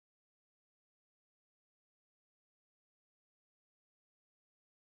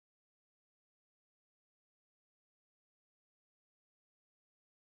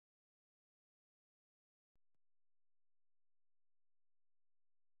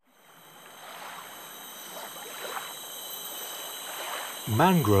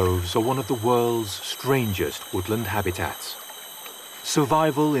Mangroves are one of the world's strangest woodland habitats.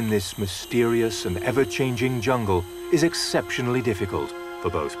 Survival in this mysterious and ever-changing jungle is exceptionally difficult for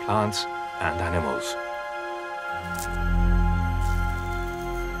both plants and animals.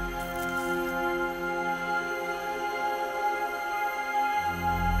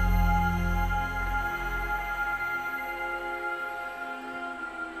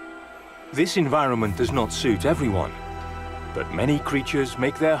 This environment does not suit everyone, but many creatures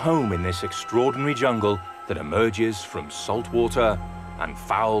make their home in this extraordinary jungle that emerges from salt water and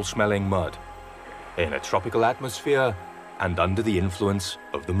foul-smelling mud, in a tropical atmosphere and under the influence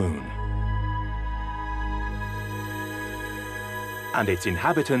of the moon. And its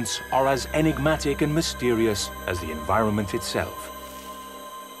inhabitants are as enigmatic and mysterious as the environment itself.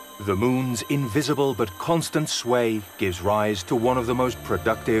 The moon's invisible but constant sway gives rise to one of the most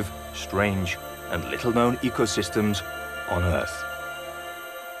productive, strange, and little-known ecosystems on Earth.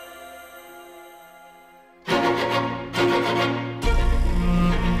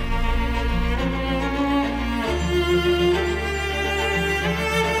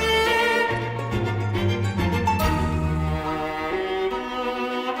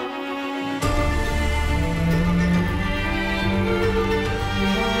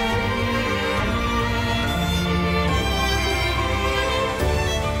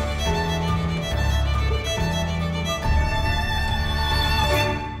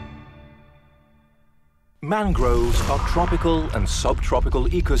 Mangroves are tropical and subtropical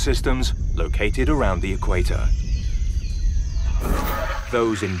ecosystems located around the equator.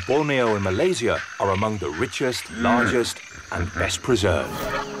 Those in Borneo and Malaysia are among the richest, largest, and best preserved.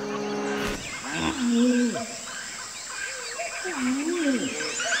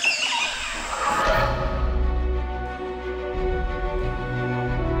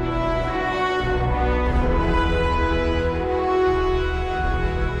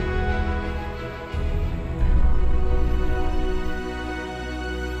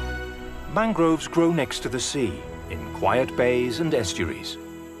 Mangroves grow next to the sea, in quiet bays and estuaries.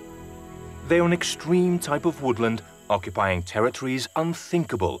 They are an extreme type of woodland, occupying territories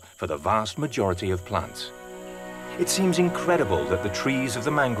unthinkable for the vast majority of plants. It seems incredible that the trees of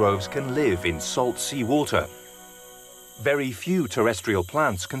the mangroves can live in salt sea water. Very few terrestrial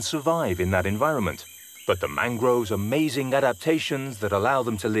plants can survive in that environment, but the mangroves' amazing adaptations that allow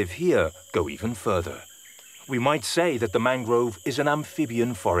them to live here go even further. We might say that the mangrove is an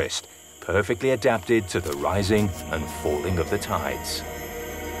amphibian forest, perfectly adapted to the rising and falling of the tides.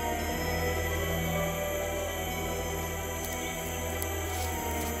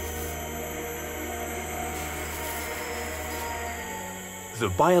 The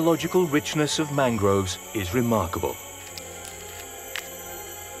biological richness of mangroves is remarkable.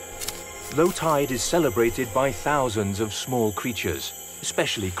 Low tide is celebrated by thousands of small creatures,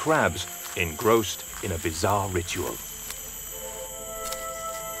 especially crabs, engrossed in a bizarre ritual.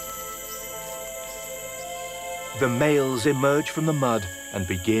 The males emerge from the mud and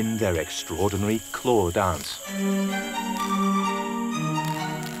begin their extraordinary claw dance.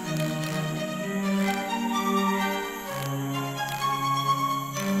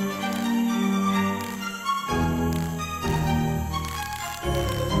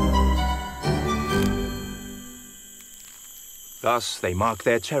 Thus, they mark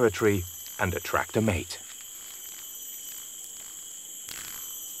their territory and attract a mate.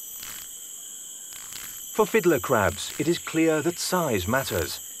 For fiddler crabs, it is clear that size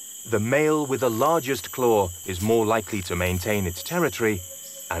matters. The male with the largest claw is more likely to maintain its territory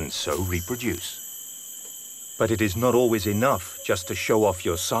and so reproduce. But it is not always enough just to show off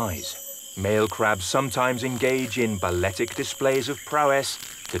your size. Male crabs sometimes engage in balletic displays of prowess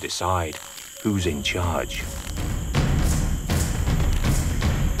to decide who's in charge.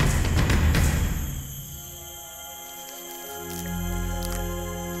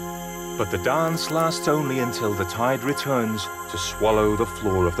 But the dance lasts only until the tide returns to swallow the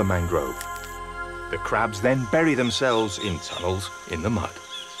floor of the mangrove. The crabs then bury themselves in tunnels in the mud.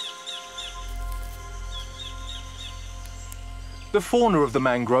 The fauna of the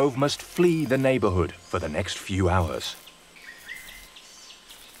mangrove must flee the neighborhood for the next few hours.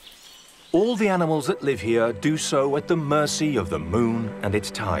 All the animals that live here do so at the mercy of the moon and its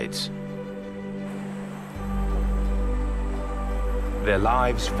tides. Their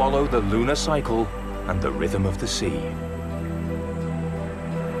lives follow the lunar cycle and the rhythm of the sea.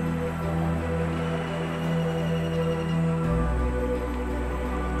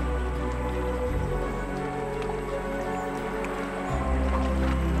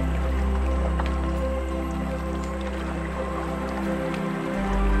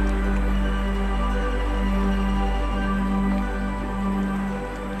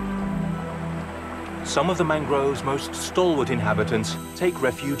 Some of the mangrove's most stalwart inhabitants take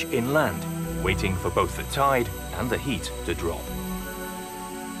refuge inland, waiting for both the tide and the heat to drop.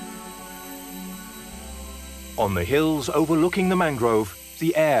 On the hills overlooking the mangrove,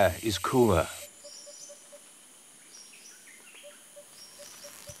 the air is cooler.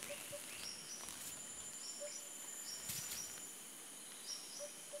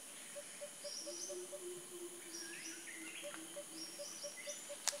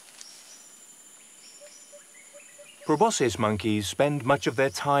 Proboscis monkeys spend much of their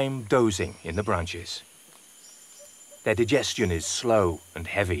time dozing in the branches. Their digestion is slow and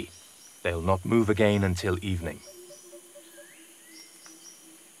heavy. They'll not move again until evening.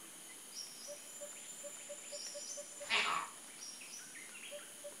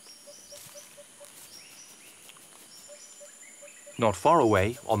 Not far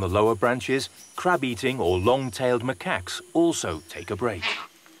away, on the lower branches, crab-eating or long-tailed macaques also take a break.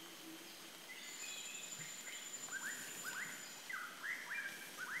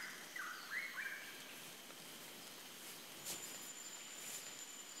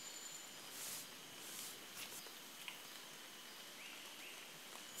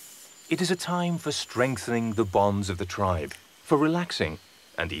 It is a time for strengthening the bonds of the tribe, for relaxing,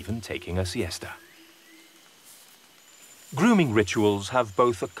 and even taking a siesta. Grooming rituals have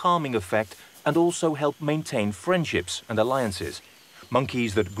both a calming effect and also help maintain friendships and alliances.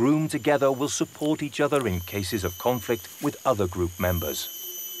 Monkeys that groom together will support each other in cases of conflict with other group members.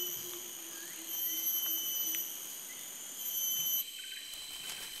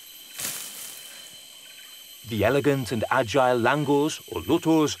 The elegant and agile langurs or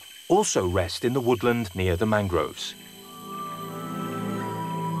luturs also rest in the woodland near the mangroves.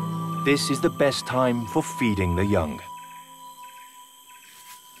 This is the best time for feeding the young.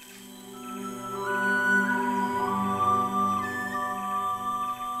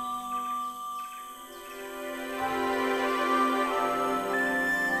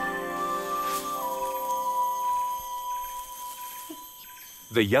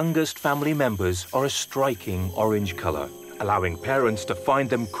 The youngest family members are a striking orange color, allowing parents to find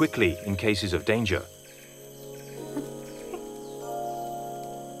them quickly in cases of danger.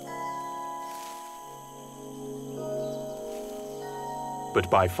 But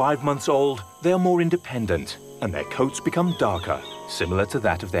by 5 months old, they are more independent, and their coats become darker, similar to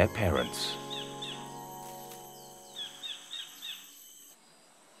that of their parents.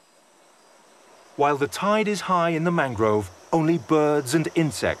 While the tide is high in the mangrove, only birds and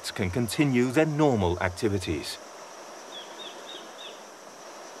insects can continue their normal activities.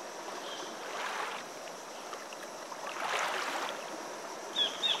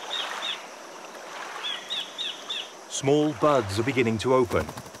 Small buds are beginning to open.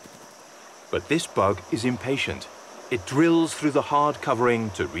 But this bug is impatient. It drills through the hard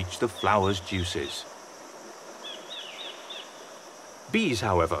covering to reach the flower's juices. Bees,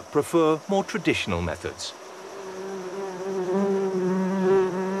 however, prefer more traditional methods.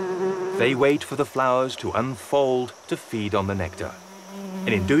 They wait for the flowers to unfold to feed on the nectar. And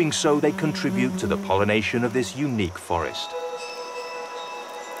in doing so, they contribute to the pollination of this unique forest.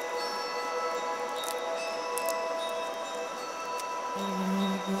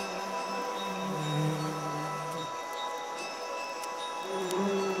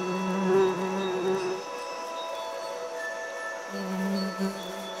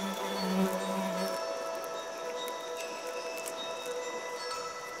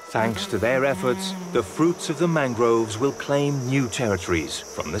 Thanks to their efforts, the fruits of the mangroves will claim new territories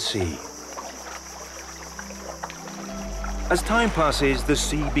from the sea. As time passes, the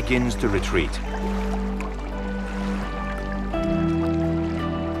sea begins to retreat.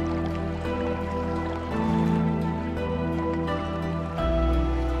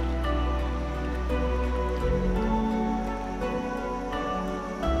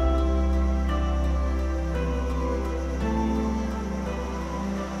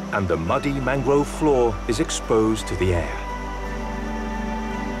 And the muddy mangrove floor is exposed to the air.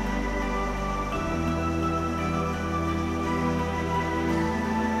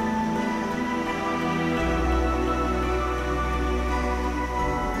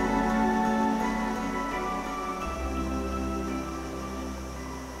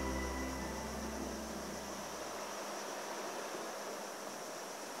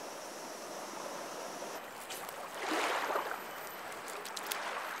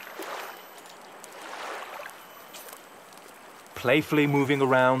 Playfully moving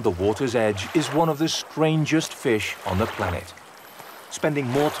around the water's edge is one of the strangest fish on the planet. Spending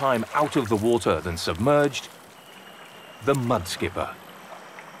more time out of the water than submerged, the mudskipper.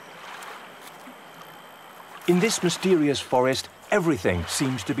 In this mysterious forest, everything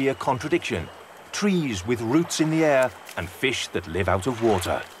seems to be a contradiction. trees with roots in the air, and fish that live out of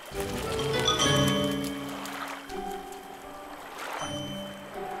water.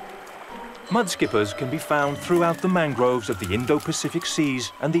 Mudskippers can be found throughout the mangroves of the Indo-Pacific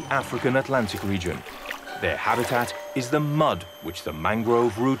Seas and the African Atlantic region. Their habitat is the mud which the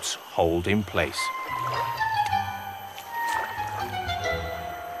mangrove roots hold in place.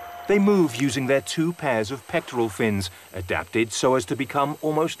 They move using their two pairs of pectoral fins, adapted so as to become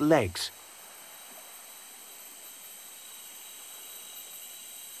almost legs.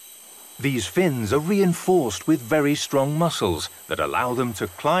 These fins are reinforced with very strong muscles that allow them to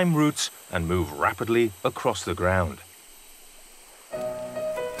climb roots and move rapidly across the ground.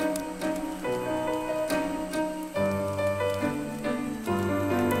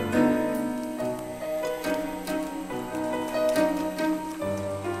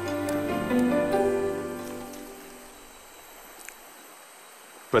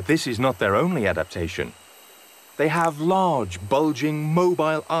 But this is not their only adaptation. They have large, bulging,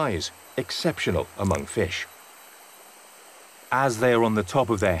 mobile eyes, exceptional among fish. As they are on the top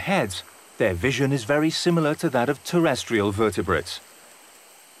of their heads, their vision is very similar to that of terrestrial vertebrates.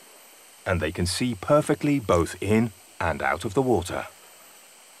 And they can see perfectly both in and out of the water.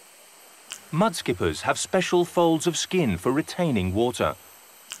 Mudskippers have special folds of skin for retaining water.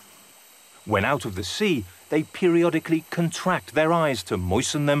 When out of the sea, they periodically contract their eyes to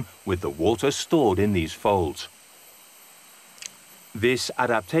moisten them with the water stored in these folds. This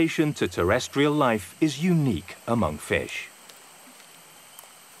adaptation to terrestrial life is unique among fish.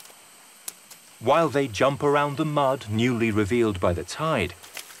 While they jump around the mud newly revealed by the tide,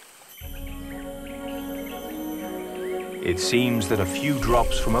 it seems that a few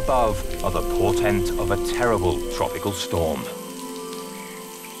drops from above are the portent of a terrible tropical storm.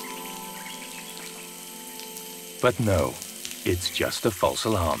 But no, it's just a false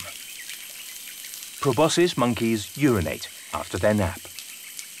alarm. Proboscis monkeys urinate after their nap.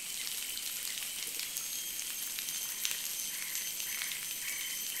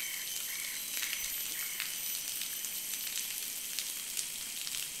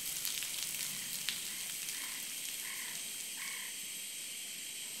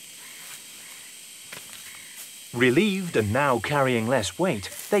 Relieved and now carrying less weight,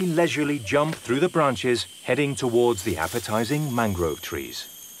 they leisurely jump through the branches, heading towards the appetizing mangrove trees.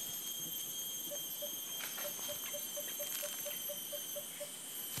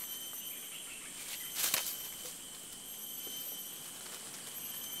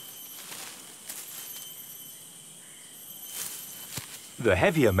 The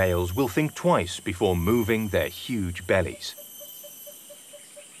heavier males will think twice before moving their huge bellies.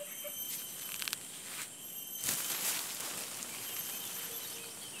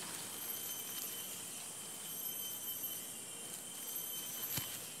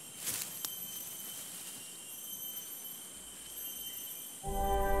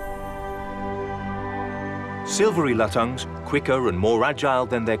 Silvery lutungs, quicker and more agile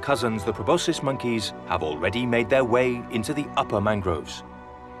than their cousins the proboscis monkeys, have already made their way into the upper mangroves.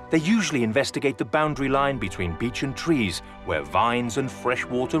 They usually investigate the boundary line between beach and trees, where vines and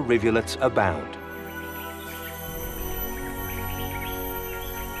freshwater rivulets abound.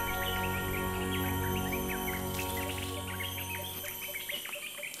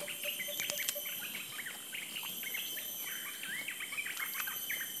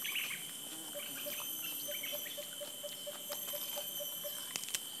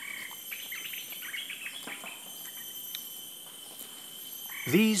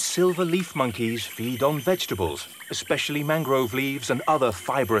 These silver leaf monkeys feed on vegetables, especially mangrove leaves and other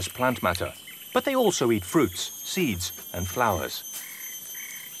fibrous plant matter. But they also eat fruits, seeds, and flowers.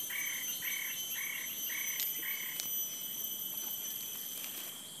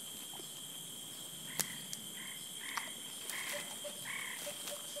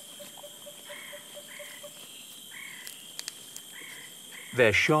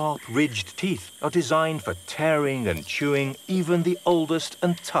 Their sharp, ridged teeth are designed for tearing and chewing even the oldest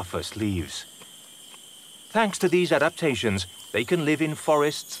and toughest leaves. Thanks to these adaptations, they can live in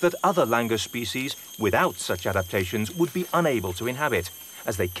forests that other langur species without such adaptations would be unable to inhabit,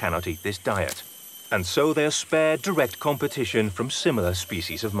 as they cannot eat this diet. And so they are spared direct competition from similar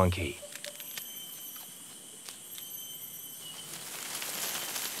species of monkey.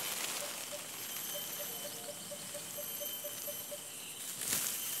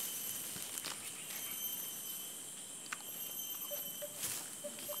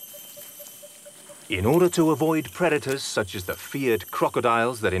 In order to avoid predators such as the feared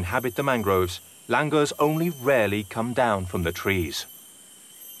crocodiles that inhabit the mangroves, langurs only rarely come down from the trees.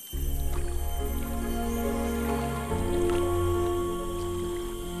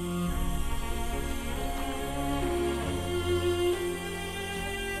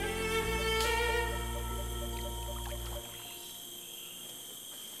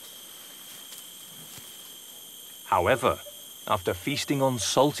 However, after feasting on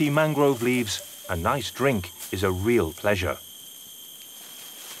salty mangrove leaves, a nice drink is a real pleasure.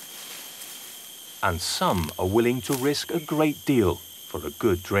 And some are willing to risk a great deal for a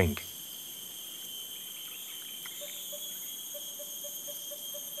good drink.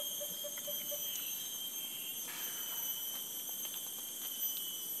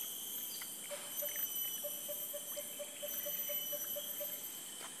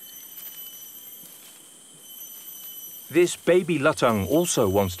 This baby lutung also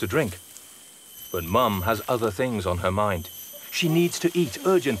wants to drink. But Mum has other things on her mind. She needs to eat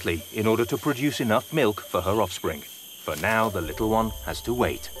urgently in order to produce enough milk for her offspring. For now, the little one has to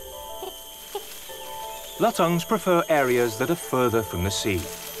wait. Lutungs prefer areas that are further from the sea,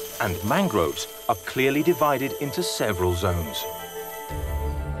 and mangroves are clearly divided into several zones.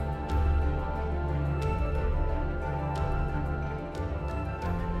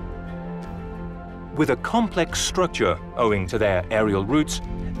 With a complex structure owing to their aerial roots,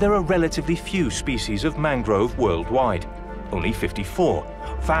 there are relatively few species of mangrove worldwide, only 54,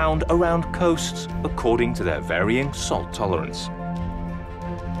 found around coasts according to their varying salt tolerance.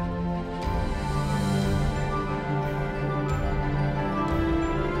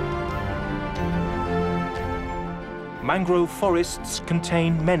 Mangrove forests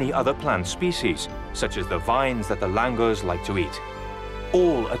contain many other plant species, such as the vines that the langurs like to eat.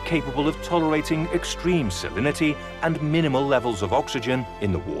 All are capable of tolerating extreme salinity and minimal levels of oxygen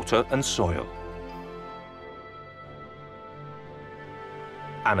in the water and soil.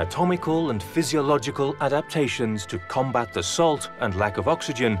 Anatomical and physiological adaptations to combat the salt and lack of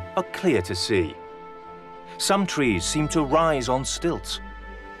oxygen are clear to see. Some trees seem to rise on stilts,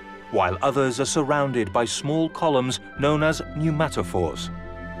 while others are surrounded by small columns known as pneumatophores.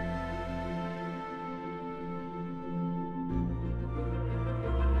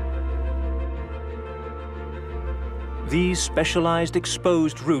 These specialized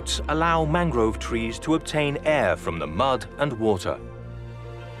exposed roots allow mangrove trees to obtain air from the mud and water.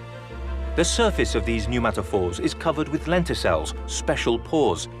 The surface of these pneumatophores is covered with lenticels, special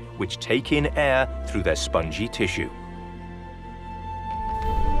pores, which take in air through their spongy tissue.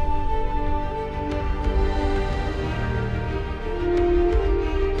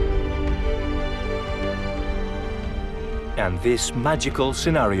 And this magical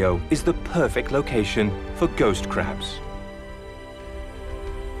scenario is the perfect location for ghost crabs.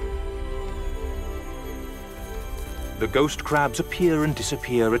 The ghost crabs appear and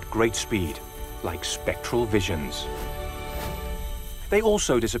disappear at great speed, like spectral visions. They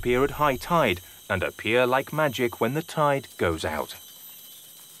also disappear at high tide and appear like magic when the tide goes out.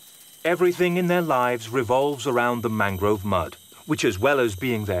 Everything in their lives revolves around the mangrove mud, which, as well as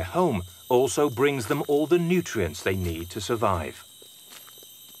being their home, also brings them all the nutrients they need to survive.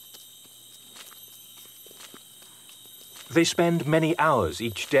 They spend many hours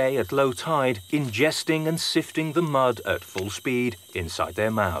each day at low tide ingesting and sifting the mud at full speed inside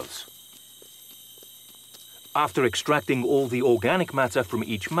their mouths. After extracting all the organic matter from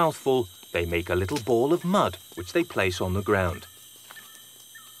each mouthful, they make a little ball of mud which they place on the ground.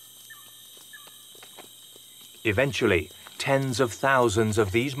 Eventually, tens of thousands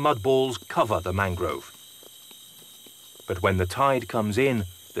of these mud balls cover the mangrove. But when the tide comes in,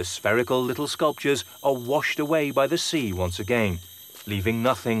 the spherical little sculptures are washed away by the sea once again, leaving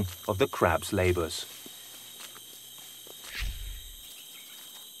nothing of the crab's labors.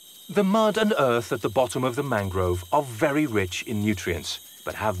 The mud and earth at the bottom of the mangrove are very rich in nutrients,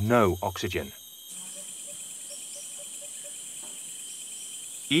 but have no oxygen.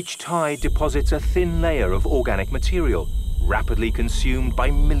 Each tide deposits a thin layer of organic material, rapidly consumed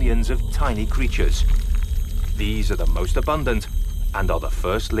by millions of tiny creatures. These are the most abundant and are the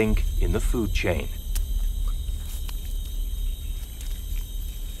first link in the food chain.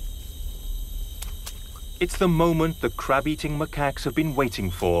 It's the moment the crab-eating macaques have been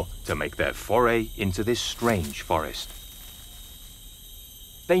waiting for to make their foray into this strange forest.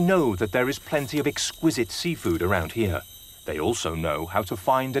 They know that there is plenty of exquisite seafood around here. They also know how to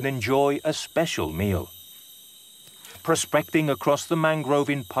find and enjoy a special meal. Prospecting across the mangrove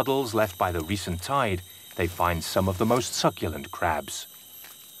in puddles left by the recent tide, they find some of the most succulent crabs.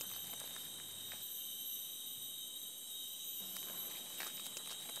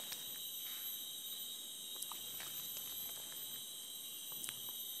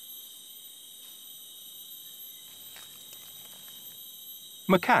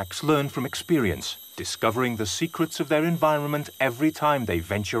 Macaques learn from experience, discovering the secrets of their environment every time they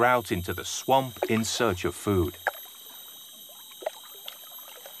venture out into the swamp in search of food.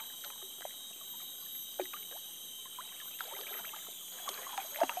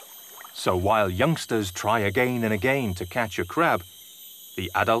 So while youngsters try again and again to catch a crab, the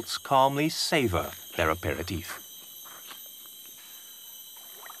adults calmly savor their aperitif.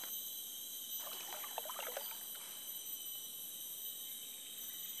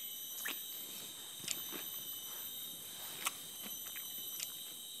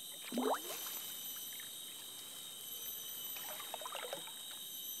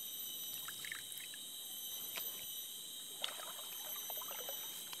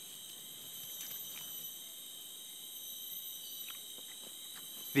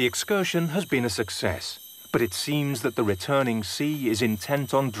 The excursion has been a success, but it seems that the returning sea is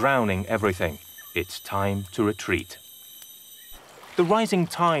intent on drowning everything. It's time to retreat. The rising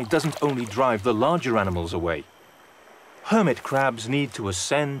tide doesn't only drive the larger animals away. Hermit crabs need to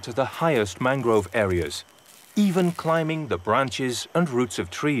ascend to the highest mangrove areas, even climbing the branches and roots of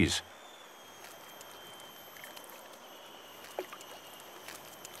trees.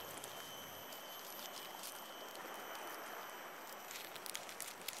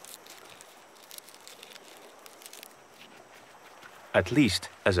 At least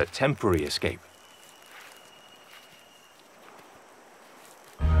as a temporary escape.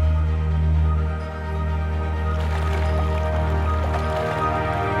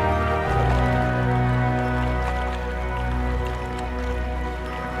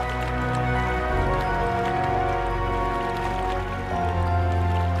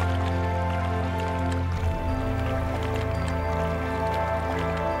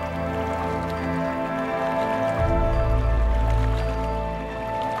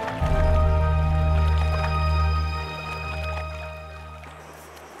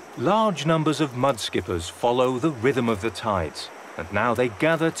 Large numbers of mudskippers follow the rhythm of the tides, and now they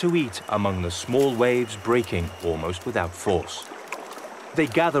gather to eat among the small waves breaking almost without force. They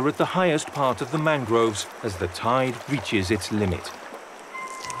gather at the highest part of the mangroves as the tide reaches its limit.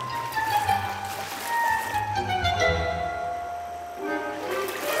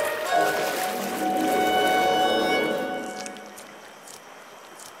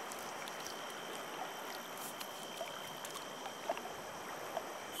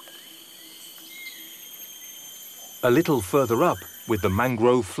 A little further up, with the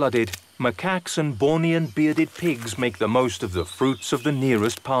mangrove flooded, macaques and Bornean bearded pigs make the most of the fruits of the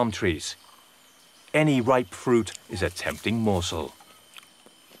nearest palm trees. Any ripe fruit is a tempting morsel.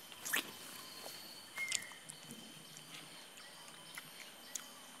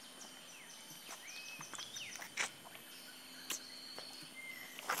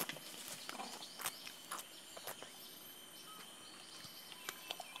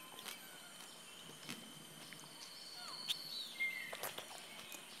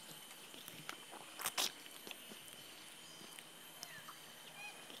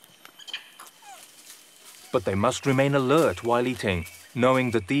 But they must remain alert while eating,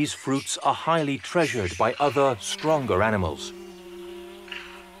 knowing that these fruits are highly treasured by other, stronger animals.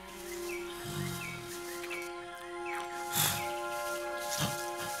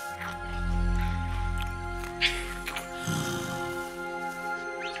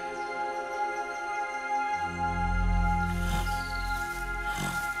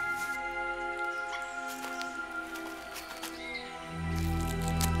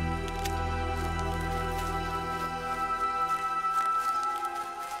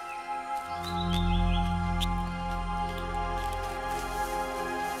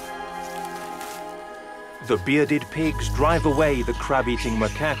 The bearded pigs drive away the crab-eating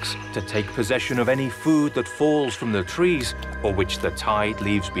macaques to take possession of any food that falls from the trees or which the tide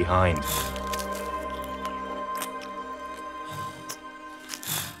leaves behind.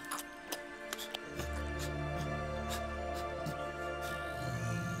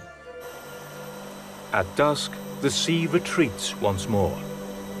 At dusk, the sea retreats once more.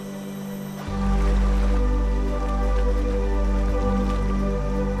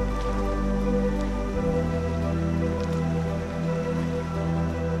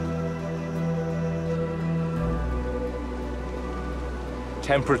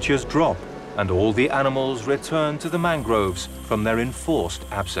 Temperatures drop, and all the animals return to the mangroves from their enforced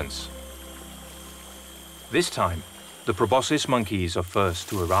absence. This time, the proboscis monkeys are first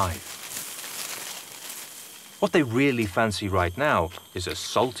to arrive. What they really fancy right now is a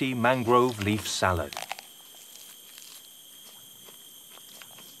salty mangrove leaf salad.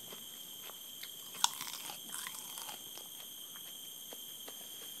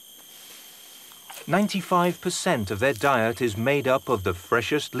 "95% of their diet is made up of the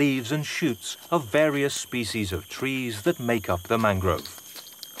freshest leaves and shoots of various species of trees that make up the mangrove.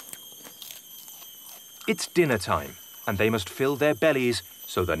 It's dinner time, and they must fill their bellies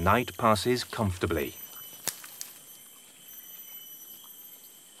so the night passes comfortably.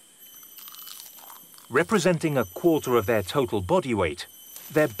 Representing a quarter of their total body weight,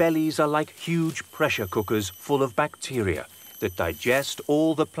 their bellies are like huge pressure cookers full of bacteria that digest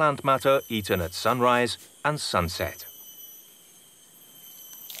all the plant matter eaten at sunrise and sunset.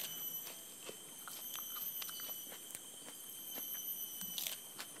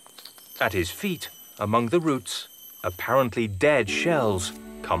 At his feet, among the roots, apparently dead shells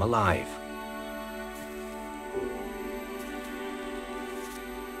come alive.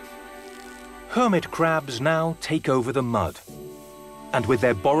 Hermit crabs now take over the mud, and with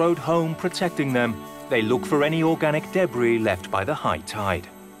their borrowed home protecting them, they look for any organic debris left by the high tide.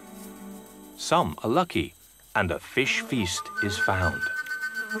 Some are lucky, and a fish feast is found.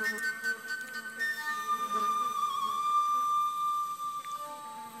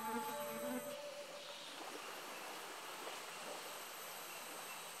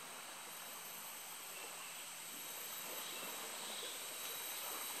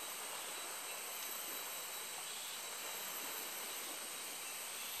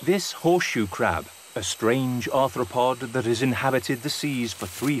 This horseshoe crab, a strange arthropod that has inhabited the seas for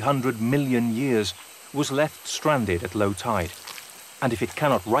 300 million years, was left stranded at low tide. And if it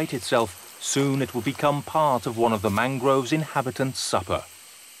cannot right itself, soon it will become part of one of the mangrove's inhabitants' supper.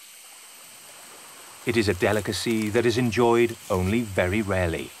 It is a delicacy that is enjoyed only very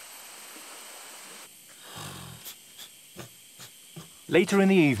rarely. Later in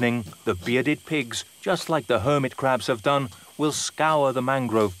the evening, the bearded pigs, just like the hermit crabs have done, will scour the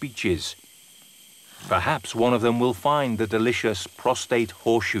mangrove beaches. Perhaps one of them will find the delicious prostate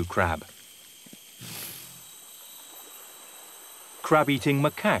horseshoe crab. Crab-eating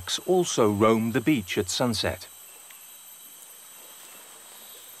macaques also roam the beach at sunset.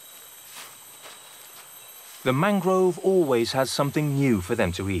 The mangrove always has something new for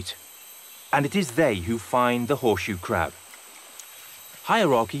them to eat, and it is they who find the horseshoe crab.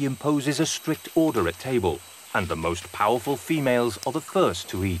 Hierarchy imposes a strict order at table, and the most powerful females are the first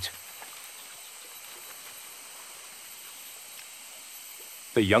to eat.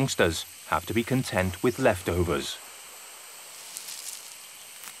 The youngsters have to be content with leftovers.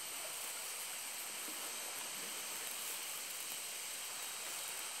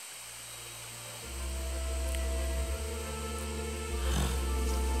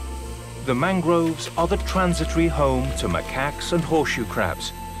 The mangroves are the transitory home to macaques and horseshoe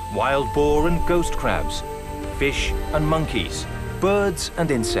crabs, wild boar and ghost crabs, fish and monkeys, birds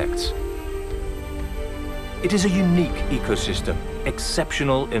and insects. It is a unique ecosystem,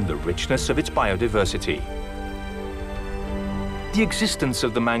 exceptional in the richness of its biodiversity. The existence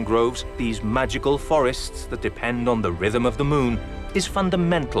of the mangroves, these magical forests that depend on the rhythm of the moon, is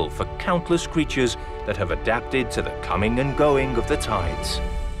fundamental for countless creatures that have adapted to the coming and going of the tides.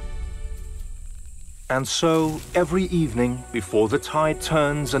 And so, every evening, before the tide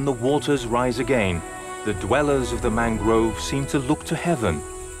turns and the waters rise again, the dwellers of the mangrove seem to look to heaven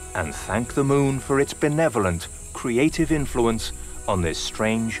and thank the moon for its benevolent, creative influence on this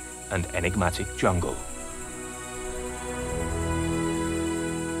strange and enigmatic jungle.